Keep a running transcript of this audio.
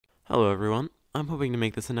Hello everyone, I'm hoping to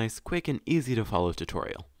make this a nice, quick, and easy to follow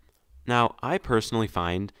tutorial. Now, I personally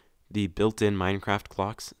find the built-in Minecraft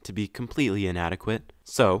clocks to be completely inadequate,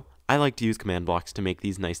 so I like to use command blocks to make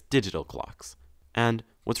these nice digital clocks. And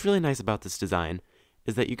what's really nice about this design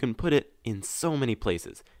is that you can put it in so many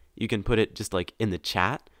places. You can put it just like in the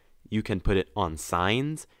chat, you can put it on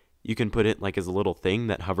signs, you can put it like as a little thing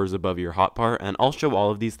that hovers above your hotbar, and I'll show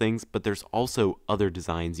all of these things, but there's also other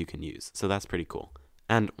designs you can use, so that's pretty cool.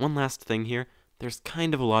 And one last thing here, there's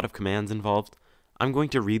kind of a lot of commands involved. I'm going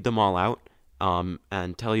to read them all out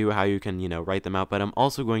and tell you how you can, write them out, but I'm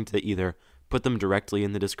also going to either put them directly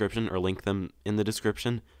in the description or link them in the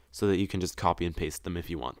description so that you can just copy and paste them if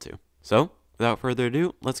you want to. So, without further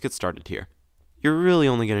ado, let's get started here. You're really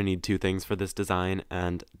only going to need two things for this design,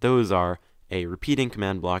 and those are a repeating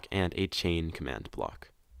command block and a chain command block.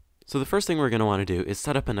 So the first thing we're going to want to do is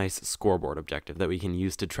set up a nice scoreboard objective that we can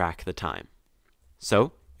use to track the time.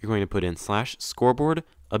 So you're going to put in /scoreboard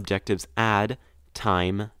objectives add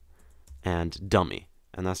time and dummy,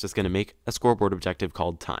 and that's just going to make a scoreboard objective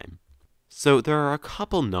called time. So there are a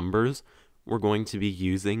couple numbers we're going to be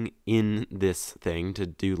using in this thing to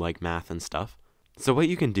do like math and stuff. So what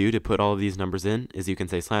you can do to put all of these numbers in is you can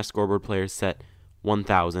say /scoreboard players set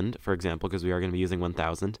 1000, for example, because we are going to be using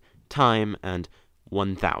 1000, time, and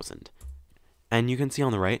 1000. And you can see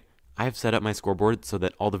on the right, I've set up my scoreboard so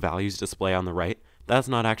that all the values display on the right. That's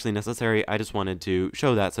not actually necessary, I just wanted to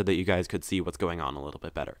show that so that you guys could see what's going on a little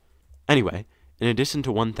bit better. Anyway, in addition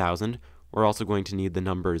to 1000, we're also going to need the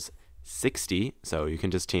numbers 60, so you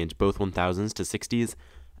can just change both 1000s to 60s,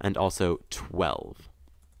 and also 12.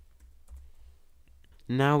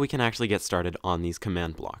 Now we can actually get started on these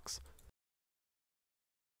command blocks.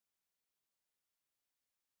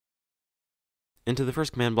 Into the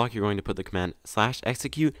first command block, you're going to put the command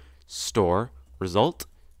 /execute store result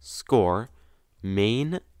score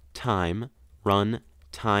main time run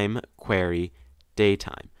time query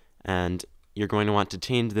daytime, and you're going to want to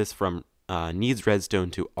change this from needs redstone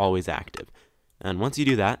to always active. And once you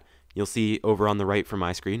do that, you'll see over on the right for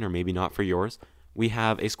my screen, or maybe not for yours, we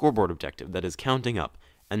have a scoreboard objective that is counting up,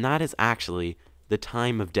 and that is actually the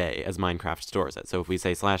time of day as Minecraft stores it. So if we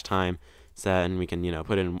say /time set, and we can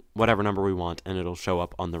put in whatever number we want, and it'll show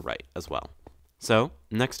up on the right as well. So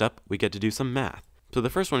next up, we get to do some math. So the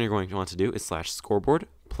first one you're going to want to do is /scoreboard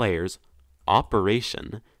players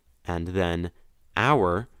operation and then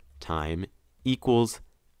hour time equals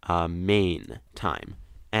main time.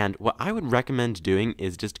 And what I would recommend doing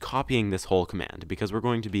is just copying this whole command, because we're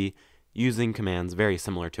going to be using commands very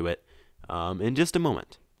similar to it in just a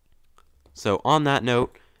moment. So on that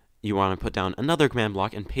note, you want to put down another command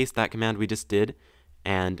block and paste that command we just did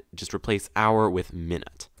and just replace hour with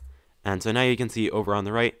minute. And so now you can see over on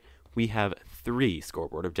the right, we have 3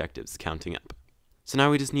 scoreboard objectives counting up. So now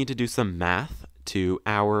we just need to do some math to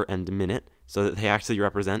hour and minute so that they actually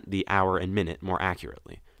represent the hour and minute more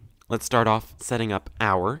accurately. Let's start off setting up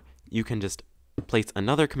hour. You can just place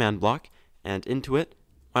another command block, and into it,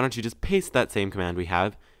 why don't you just paste that same command we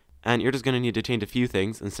have, and you're just going to need to change a few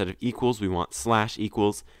things. Instead of equals, we want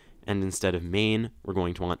 /equals, and instead of main, we're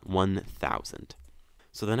going to want 1000.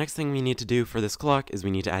 So the next thing we need to do for this clock is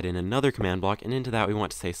we need to add in another command block, and into that we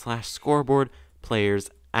want to say /scoreboard players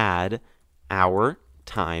add hour,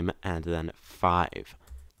 time, and then 5.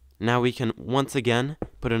 Now we can once again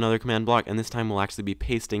put another command block, and this time we'll actually be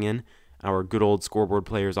pasting in our good old scoreboard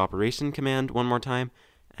players operation command one more time,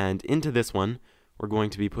 and into this one we're going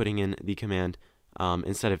to be putting in the command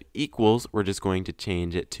instead of equals, we're just going to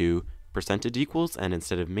change it to percentage equals, and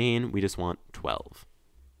instead of main we just want 12.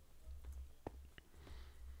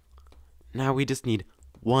 Now we just need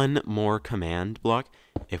one more command block.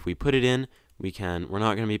 If we put it in, we're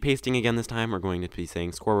not going to be pasting again this time, we're going to be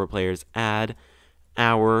saying scoreboard players add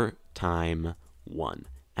hour time 1.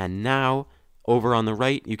 And now, over on the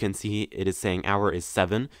right, you can see it is saying hour is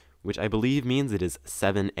 7, which I believe means it is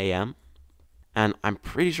 7 a.m. And I'm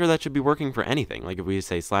pretty sure that should be working for anything. Like if we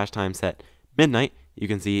say /time set midnight, you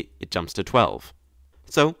can see it jumps to 12.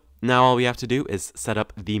 So now all we have to do is set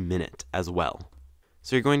up the minute as well.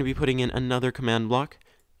 So you're going to be putting in another command block,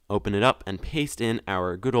 open it up, and paste in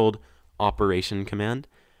our good old operation command.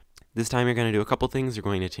 This time you're going to do a couple things. You're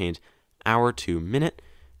going to change hour to minute.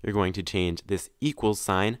 You're going to change this equals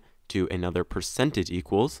sign to another percentage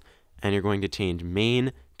equals, and you're going to change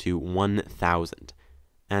main to 1000.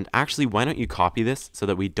 And actually, why don't you copy this so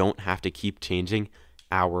that we don't have to keep changing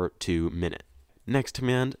hour to minute. Next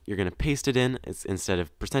command, you're going to paste it in. Instead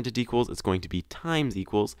of percentage equals, it's going to be times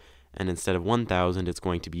equals, and instead of 1000, it's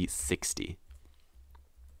going to be 60.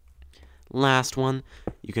 Last one,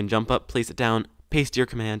 you can jump up, place it down, paste your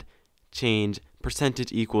command, change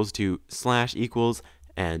percentage equals to slash equals,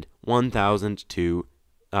 and 1000 to,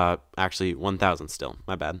 actually 1000 still,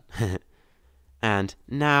 my bad. And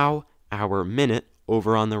now our minute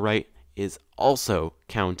over on the right is also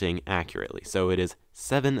counting accurately. So it is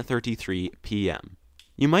 7:33 p.m.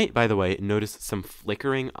 You might, by the way, notice some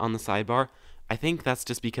flickering on the sidebar. I think that's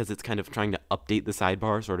just because it's kind of trying to update the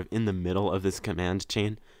sidebar sort of in the middle of this command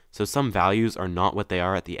chain. So some values are not what they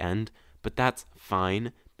are at the end, but that's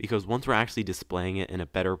fine because once we're actually displaying it in a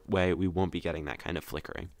better way, we won't be getting that kind of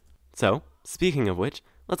flickering. So, speaking of which,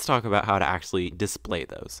 let's talk about how to actually display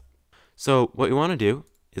those. So what we want to do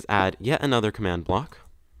is add yet another command block.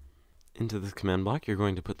 Into this command block, you're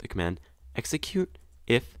going to put the command execute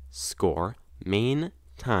if score main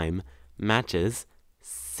time matches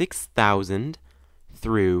 6,000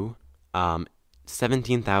 through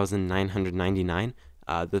 17,999.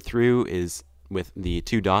 The through is with the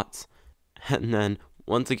 2 dots. And then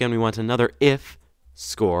once again, we want another if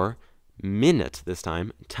score minute this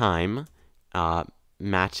time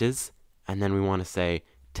matches, and then we want to say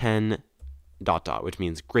 10 ... which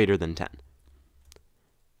means greater than 10.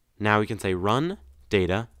 Now we can say run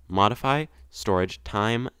data modify storage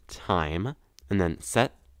time, and then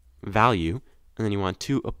set value, and then you want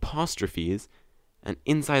 2 apostrophes, and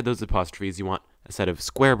inside those apostrophes you want a set of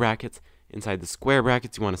square brackets. Inside the square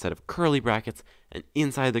brackets you want a set of curly brackets, and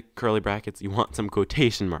inside the curly brackets you want some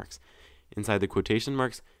quotation marks. Inside the quotation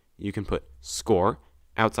marks you can put score.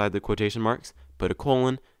 Outside the quotation marks put a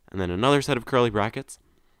colon, and then another set of curly brackets.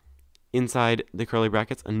 Inside the curly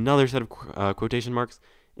brackets another set of quotation marks.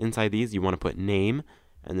 Inside these you want to put name,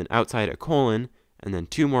 and then outside a colon, and then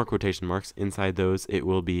 2 more quotation marks. Inside those it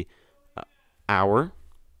will be hour.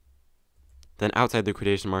 Then outside the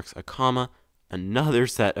quotation marks a comma, another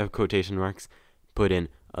set of quotation marks, put in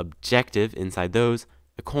objective inside those,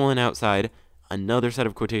 a colon outside, another set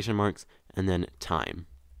of quotation marks, and then time.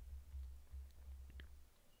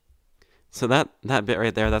 So that bit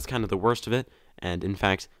right there, that's kind of the worst of it, and in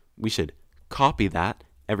fact we should copy that,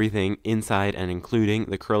 everything inside and including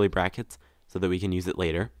the curly brackets, so that we can use it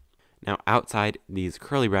later. Now outside these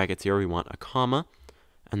curly brackets here we want a comma,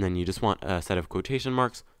 and then you just want a set of quotation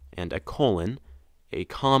marks and a colon, a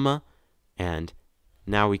comma, and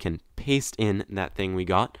now we can paste in that thing we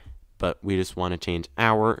got, but we just want to change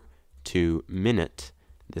hour to minute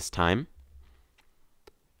this time.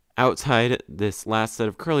 Outside this last set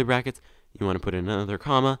of curly brackets, you want to put in another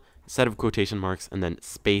comma, set of quotation marks, and then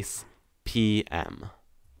space PM.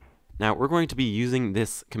 Now we're going to be using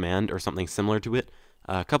this command or something similar to it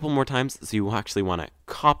a couple more times, so you actually want to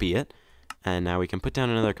copy it, and now we can put down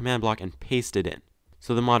another command block and paste it in.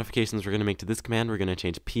 So the modifications we're going to make to this command, we're going to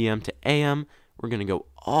change PM to AM. We're going to go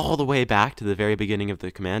all the way back to the very beginning of the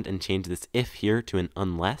command and change this if here to an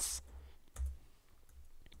unless.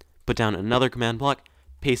 Put down another command block,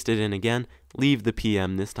 paste it in again, leave the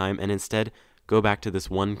PM this time, and instead go back to this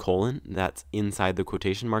 1 colon that's inside the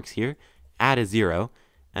quotation marks here, add a 0,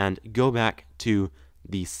 and go back to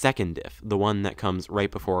the second if, the one that comes right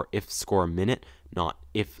before if score minute, not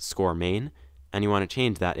if score main, and you want to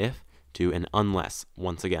change that if to an unless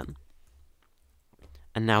once again.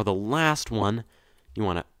 And now the last one, you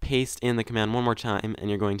want to paste in the command one more time, and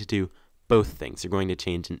you're going to do both things. You're going to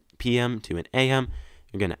change an PM to an AM,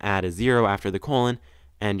 you're going to add a 0 after the colon,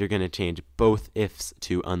 and you're going to change both ifs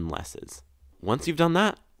to unlesses. Once you've done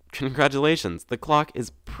that, congratulations, the clock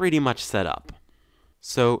is pretty much set up.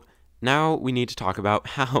 So now we need to talk about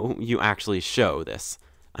how you actually show this.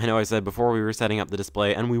 I know I said before we were setting up the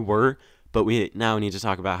display, and we were, but we now need to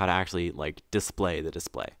talk about how to actually display the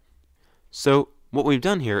display. So what we've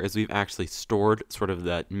done here is we've actually stored sort of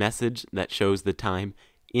the message that shows the time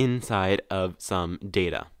inside of some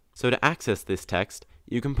data. So to access this text,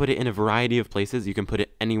 you can put it in a variety of places. You can put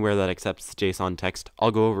it anywhere that accepts JSON text.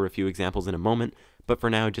 I'll go over a few examples in a moment, but for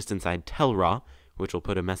now just inside tellraw, which will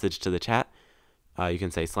put a message to the chat. You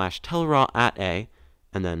can say /tellraw at a,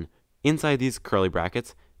 and then inside these curly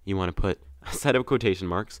brackets, you want to put a set of quotation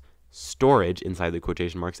marks, storage inside the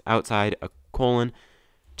quotation marks, outside a colon,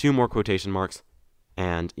 2 more quotation marks,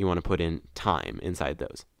 and you want to put in time inside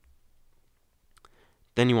those.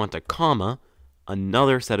 Then you want a comma,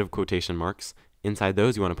 another set of quotation marks. Inside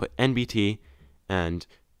those you want to put NBT and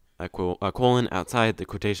a colon outside the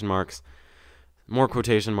quotation marks, more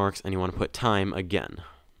quotation marks, and you want to put time again.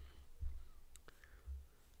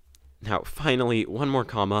 Now finally, one more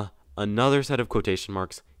comma, another set of quotation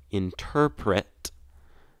marks, interpret,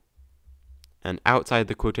 and outside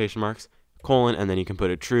the quotation marks, colon, and then you can put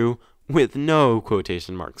a true with no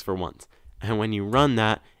quotation marks for once. And when you run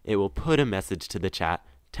that, it will put a message to the chat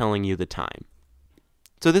telling you the time.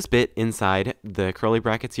 So this bit inside the curly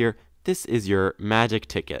brackets here This is your magic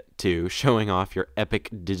ticket to showing off your epic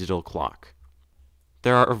digital clock.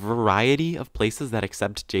 There are a variety of places that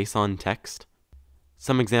accept JSON text.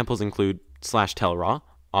 Some examples include /telraw,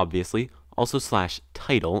 obviously, also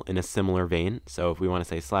 /title in a similar vein. So if we want to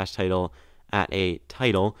say /title at a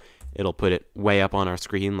title, it'll put it way up on our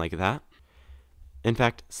screen like that. In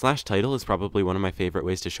fact, /title is probably one of my favorite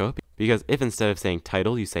ways to show it, because if instead of saying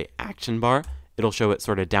title you say action bar, it'll show it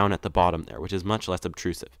sort of down at the bottom there, which is much less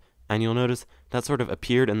obtrusive. And you'll notice that sort of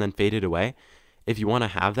appeared and then faded away. If you want to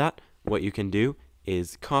have that, what you can do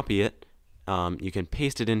is copy it. You can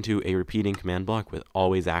paste it into a repeating command block with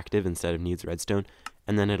always active instead of needs redstone,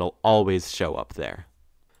 and then it'll always show up there.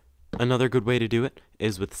 Another good way to do it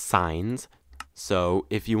is with signs. So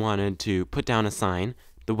if you wanted to put down a sign,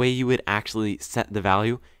 the way you would actually set the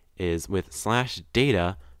value is with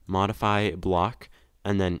 /data modify block,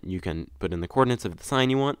 and then you can put in the coordinates of the sign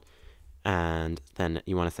you want, and then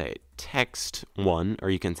you want to say text 1, or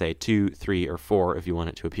you can say 2, 3, or 4 if you want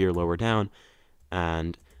it to appear lower down,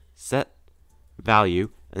 and set value,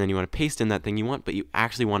 and then you want to paste in that thing you want, but you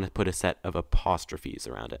actually want to put a set of apostrophes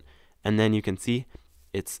around it. And then you can see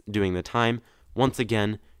it's doing the time. Once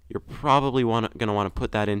again, you're probably going to want to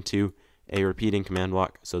put that into a repeating command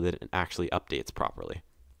block so that it actually updates properly.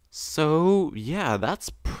 So yeah,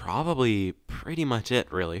 that's probably pretty much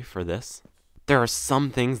it really for this. There are some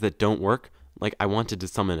things that don't work, like I wanted to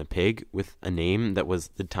summon a pig with a name that was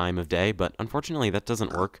the time of day, but unfortunately that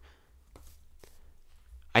doesn't work.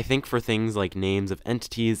 I think for things like names of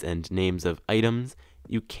entities and names of items,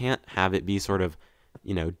 you can't have it be sort of,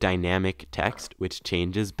 dynamic text, which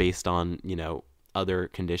changes based on, other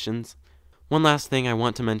conditions. One last thing I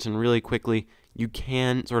want to mention really quickly, you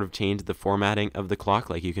can sort of change the formatting of the clock,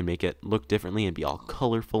 like you can make it look differently and be all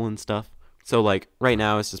colorful and stuff. So like right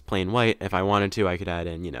now it's just plain white. If I wanted to, I could add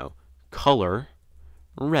in, color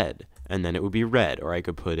red, and then it would be red. Or I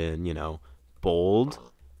could put in, bold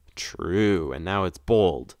true, and now it's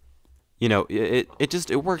bold.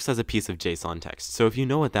 It works as a piece of JSON text. So if you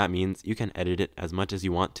know what that means, you can edit it as much as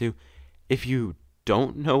you want to. If you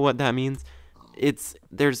don't know what that means,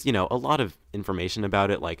 there's a lot of information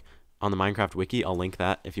about it, like on the Minecraft wiki. I'll link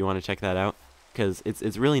that if you want to check that out, because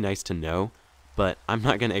it's really nice to know. But I'm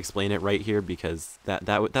not going to explain it right here because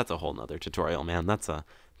that's a whole nother tutorial, man. That's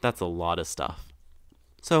a lot of stuff.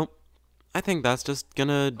 So I think that's just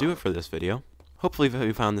gonna do it for this video. Hopefully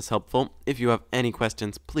you found this helpful. If you have any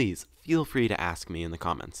questions, please feel free to ask me in the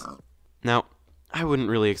comments. Now, I wouldn't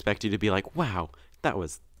really expect you to be like, wow, that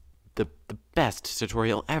was the best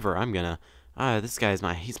tutorial ever. I'm gonna, this guy's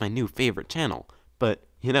he's my new favorite channel. But,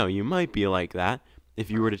 you might be like that if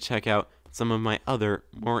you were to check out some of my other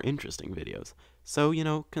more interesting videos. So,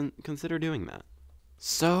 consider doing that.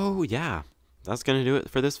 So, yeah, that's gonna do it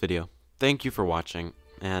for this video. Thank you for watching,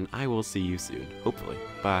 and I will see you soon, hopefully.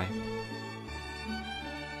 Bye.